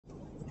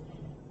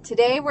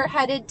Today we're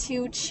headed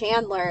to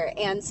Chandler,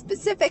 and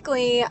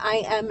specifically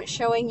I am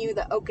showing you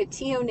the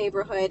Ocotillo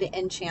neighborhood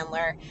in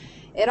Chandler.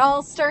 It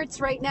all starts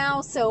right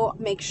now, so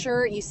make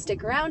sure you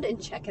stick around and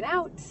check it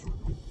out.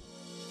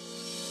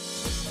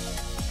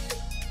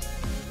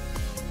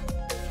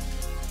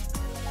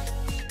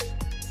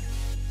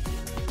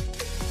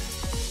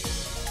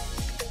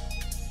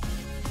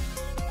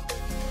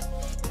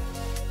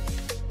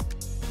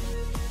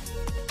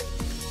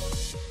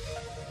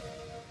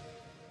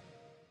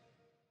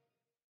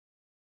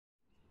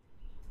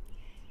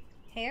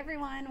 Hey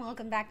everyone,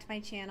 welcome back to my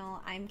channel.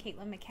 I'm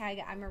Caitlin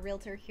McKegg. I'm a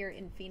realtor here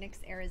in Phoenix,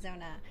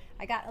 Arizona.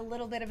 I got a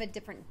little bit of a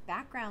different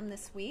background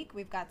this week.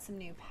 We've got some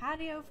new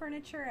patio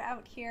furniture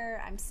out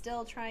here. I'm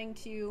still trying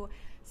to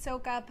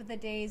soak up the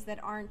days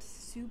that aren't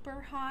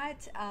super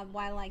hot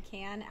while I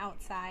can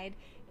outside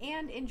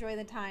and enjoy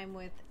the time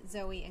with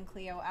Zoe and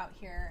Cleo out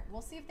here.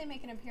 We'll see if they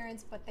make an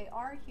appearance, but they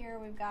are here.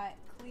 We've got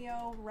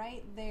Cleo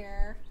right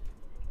there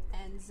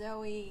and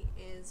Zoe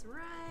is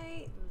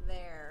right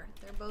there.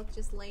 They're both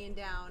just laying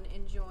down,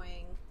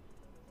 enjoying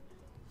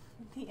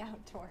the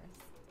outdoors.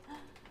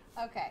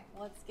 Okay,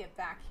 let's get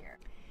back here.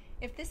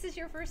 If this is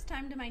your first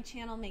time to my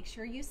channel, make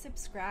sure you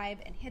subscribe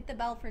and hit the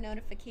bell for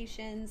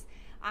notifications.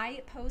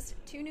 I post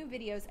 2 new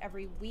videos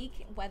every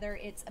week, whether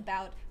it's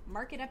about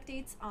market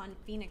updates on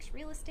Phoenix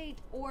real estate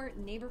or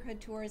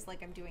neighborhood tours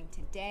like I'm doing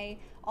today.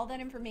 All that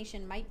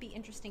information might be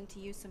interesting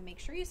to you, so make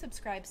sure you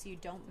subscribe so you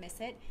don't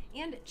miss it.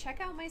 And check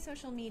out my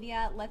social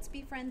media. Let's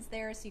be friends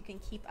there so you can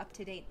keep up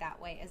to date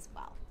that way as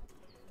well.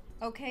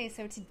 Okay,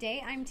 so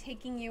today I'm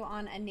taking you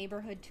on a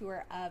neighborhood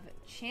tour of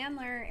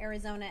Chandler,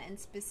 Arizona, and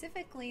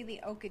specifically the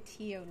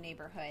Ocotillo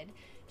neighborhood.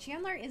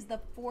 Chandler is the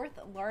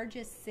 4th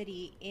largest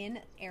city in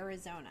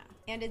Arizona,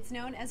 and it's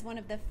known as one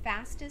of the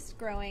fastest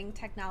growing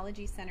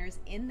technology centers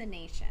in the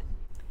nation.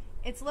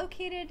 It's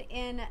located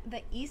in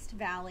the East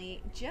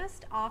Valley,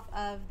 just off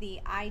of the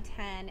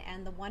I-10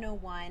 and the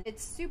 101.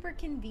 It's super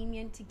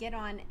convenient to get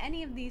on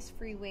any of these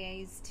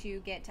freeways to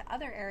get to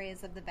other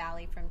areas of the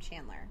valley from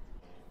Chandler.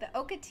 The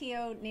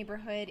Ocotillo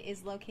neighborhood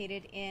is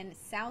located in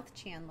South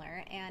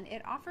Chandler, and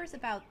it offers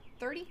about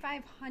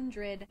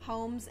 3,500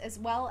 homes as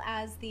well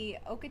as the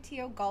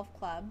Ocotillo Golf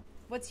Club.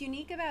 What's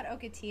unique about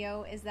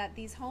Ocotillo is that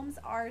these homes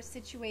are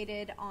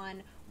situated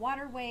on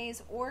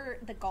waterways or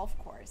the golf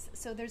course,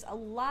 so there's a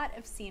lot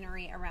of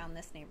scenery around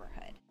this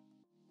neighborhood.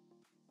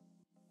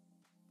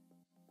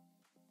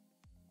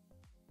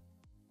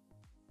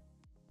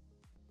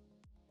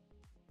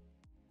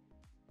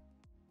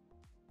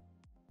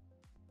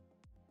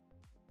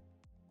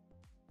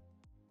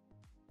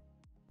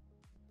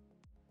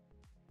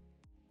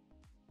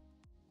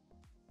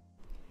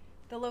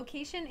 The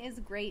location is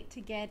great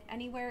to get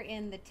anywhere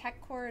in the Tech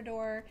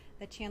Corridor,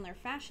 the Chandler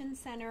Fashion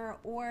Center,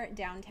 or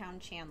downtown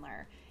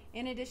Chandler.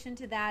 In addition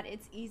to that,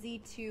 it's easy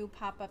to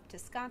pop up to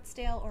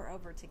Scottsdale or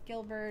over to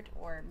Gilbert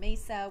or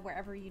Mesa,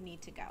 wherever you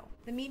need to go.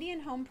 The median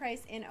home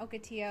price in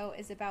Ocotillo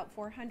is about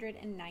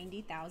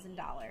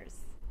 $490,000.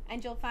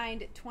 And you'll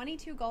find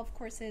 22 golf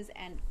courses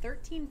and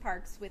 13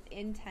 parks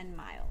within 10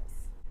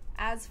 miles.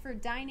 As for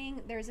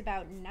dining, there's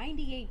about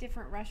 98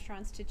 different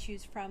restaurants to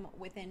choose from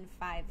within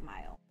 5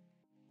 miles.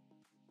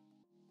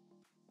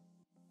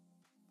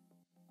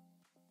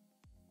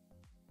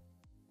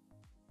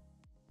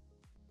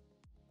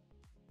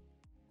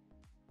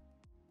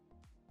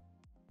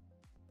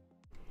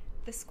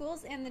 The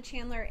schools in the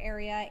Chandler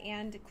area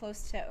and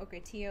close to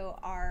Ocotillo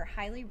are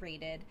highly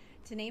rated.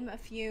 To name a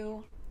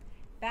few: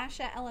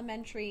 Basha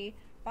Elementary,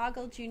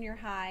 Bogle Junior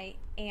High,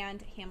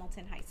 and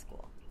Hamilton High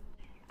School.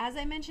 As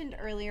I mentioned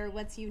earlier,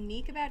 what's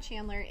unique about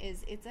Chandler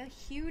is it's a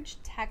huge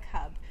tech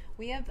hub.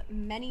 We have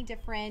many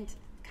different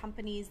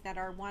companies that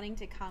are wanting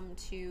to come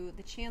to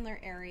the Chandler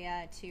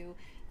area to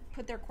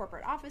put their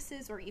corporate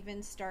offices or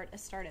even start a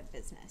startup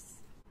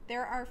business.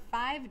 There are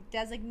 5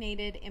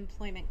 designated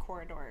employment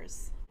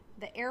corridors: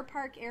 the Air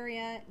Park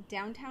area,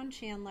 downtown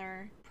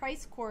Chandler,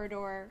 Price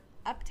Corridor,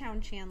 uptown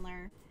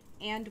Chandler,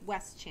 and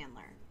West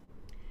Chandler.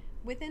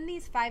 Within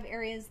these 5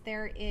 areas,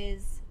 there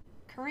is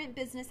current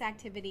business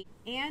activity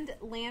and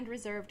land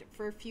reserved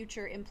for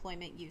future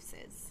employment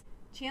uses.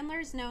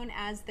 Chandler is known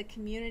as the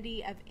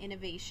community of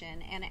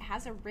innovation, and it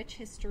has a rich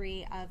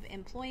history of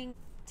employing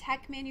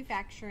tech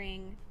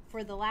manufacturing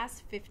for the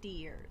last 50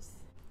 years.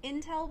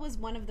 Intel was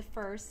one of the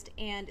first,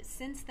 and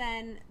since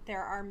then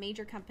there are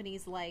major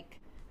companies like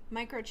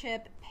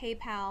Microchip,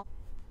 PayPal,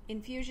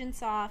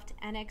 Infusionsoft,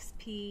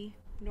 NXP,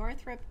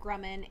 Northrop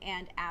Grumman,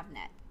 and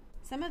Avnet.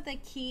 Some of the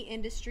key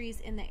industries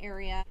in the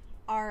area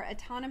are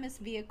autonomous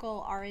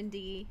vehicle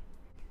R&D,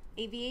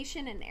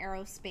 aviation and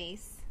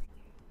aerospace,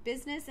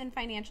 business and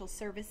financial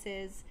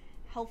services,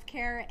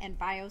 healthcare and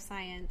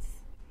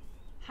bioscience,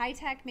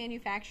 high-tech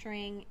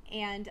manufacturing,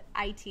 and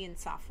IT and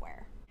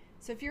software.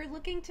 So if you're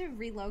looking to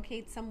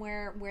relocate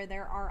somewhere where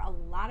there are a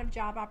lot of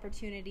job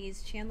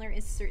opportunities, Chandler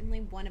is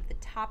certainly one of the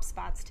top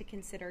spots to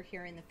consider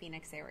here in the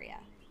Phoenix area.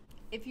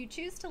 If you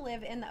choose to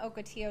live in the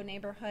Ocotillo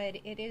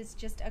neighborhood, it is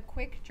just a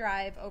quick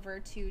drive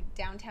over to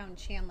downtown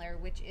Chandler,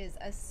 which is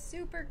a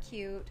super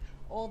cute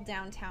old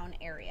downtown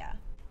area.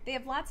 They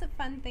have lots of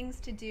fun things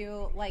to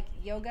do, like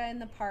yoga in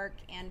the park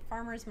and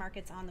farmers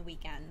markets on the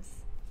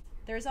weekends.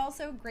 There's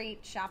also great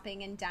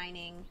shopping and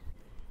dining,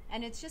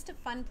 and it's just a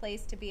fun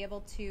place to be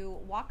able to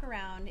walk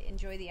around,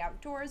 enjoy the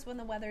outdoors when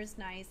the weather's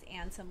nice,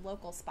 and some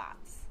local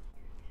spots.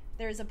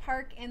 There's a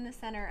park in the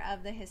center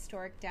of the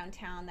historic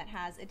downtown that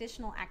has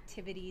additional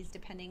activities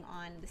depending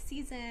on the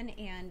season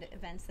and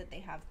events that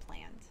they have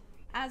planned.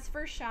 As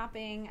for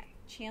shopping,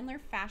 Chandler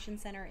Fashion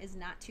Center is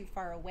not too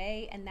far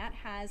away, and that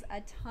has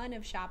a ton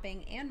of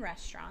shopping and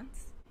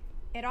restaurants.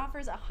 It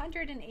offers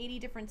 180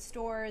 different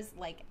stores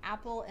like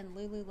Apple and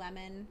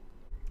Lululemon,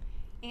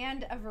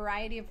 and a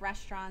variety of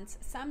restaurants,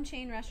 some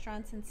chain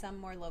restaurants and some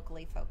more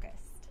locally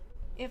focused.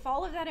 If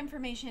all of that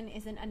information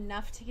isn't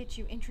enough to get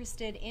you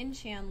interested in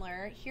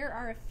Chandler, here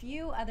are a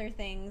few other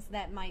things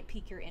that might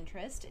pique your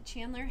interest.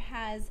 Chandler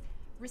has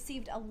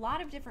received a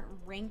lot of different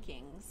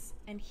rankings,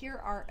 and here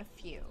are a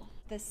few.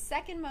 The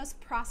second most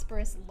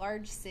prosperous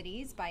large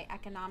cities by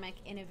Economic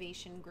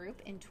Innovation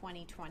Group in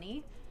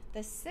 2020,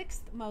 the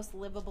sixth most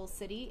livable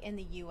city in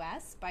the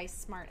US by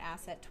Smart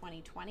Asset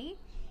 2020,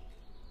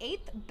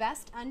 eighth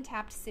best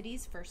untapped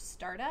cities for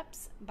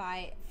startups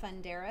by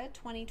Fundera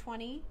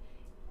 2020,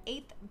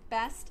 eighth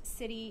best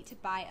city to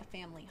buy a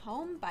family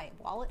home by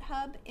Wallet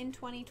Hub in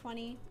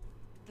 2020,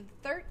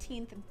 the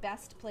 13th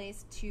best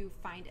place to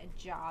find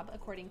a job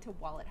according to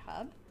Wallet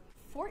Hub,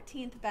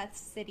 14th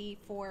best city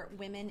for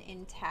women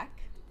in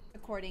tech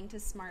according to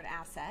Smart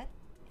Asset,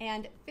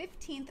 and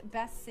 15th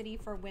best city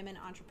for women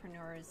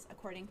entrepreneurs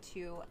according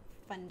to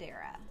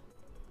Fundera.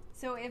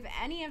 So if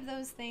any of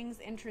those things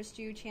interest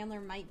you, Chandler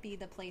might be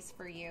the place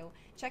for you.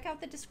 Check out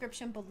the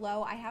description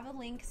below. I have a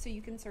link so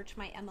you can search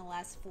my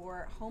MLS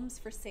for homes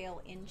for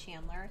sale in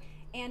Chandler.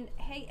 And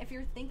hey, if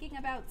you're thinking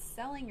about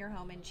selling your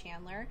home in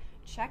Chandler,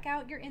 check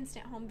out your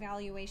instant home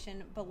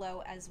valuation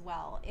below as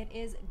well. It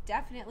is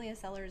definitely a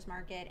seller's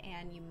market,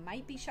 and you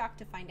might be shocked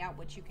to find out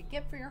what you could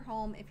get for your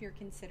home if you're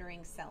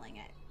considering selling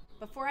it.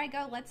 Before I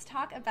go, let's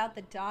talk about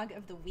the dog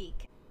of the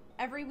week.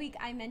 Every week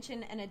I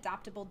mention an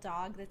adoptable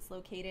dog that's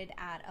located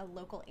at a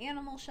local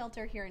animal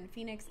shelter here in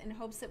Phoenix in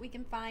hopes that we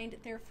can find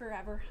their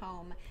forever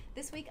home.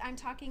 This week I'm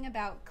talking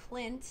about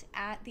Clint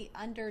at the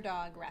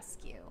Underdog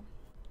Rescue.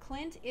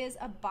 Clint is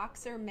a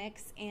boxer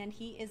mix, and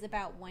he is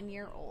about 1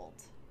 year old.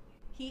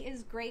 He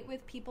is great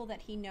with people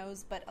that he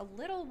knows, but a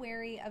little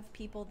wary of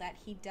people that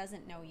he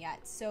doesn't know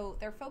yet. So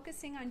they're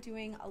focusing on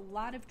doing a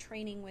lot of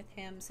training with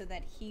him so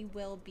that he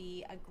will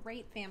be a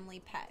great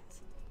family pet.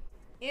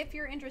 If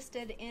you're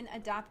interested in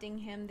adopting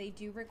him, they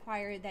do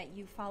require that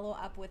you follow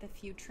up with a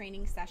few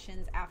training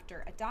sessions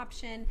after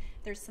adoption.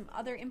 There's some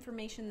other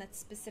information that's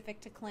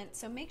specific to Clint,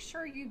 so make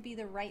sure you be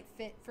the right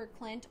fit for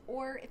Clint,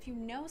 or if you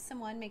know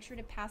someone, make sure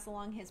to pass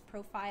along his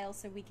profile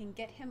so we can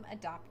get him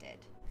adopted.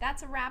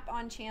 That's a wrap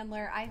on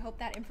Chandler. I hope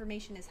that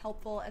information is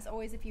helpful. As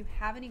always, if you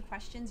have any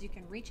questions, you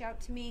can reach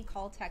out to me,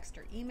 call, text,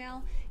 or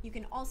email. You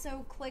can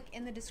also click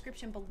in the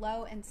description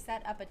below and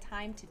set up a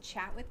time to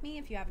chat with me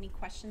if you have any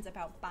questions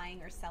about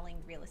buying or selling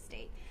real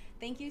estate.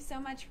 Thank you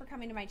so much for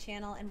coming to my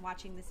channel and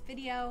watching this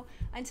video.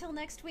 Until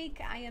next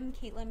week, I am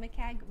Caitlin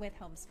McCagg with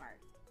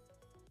HomeSmart.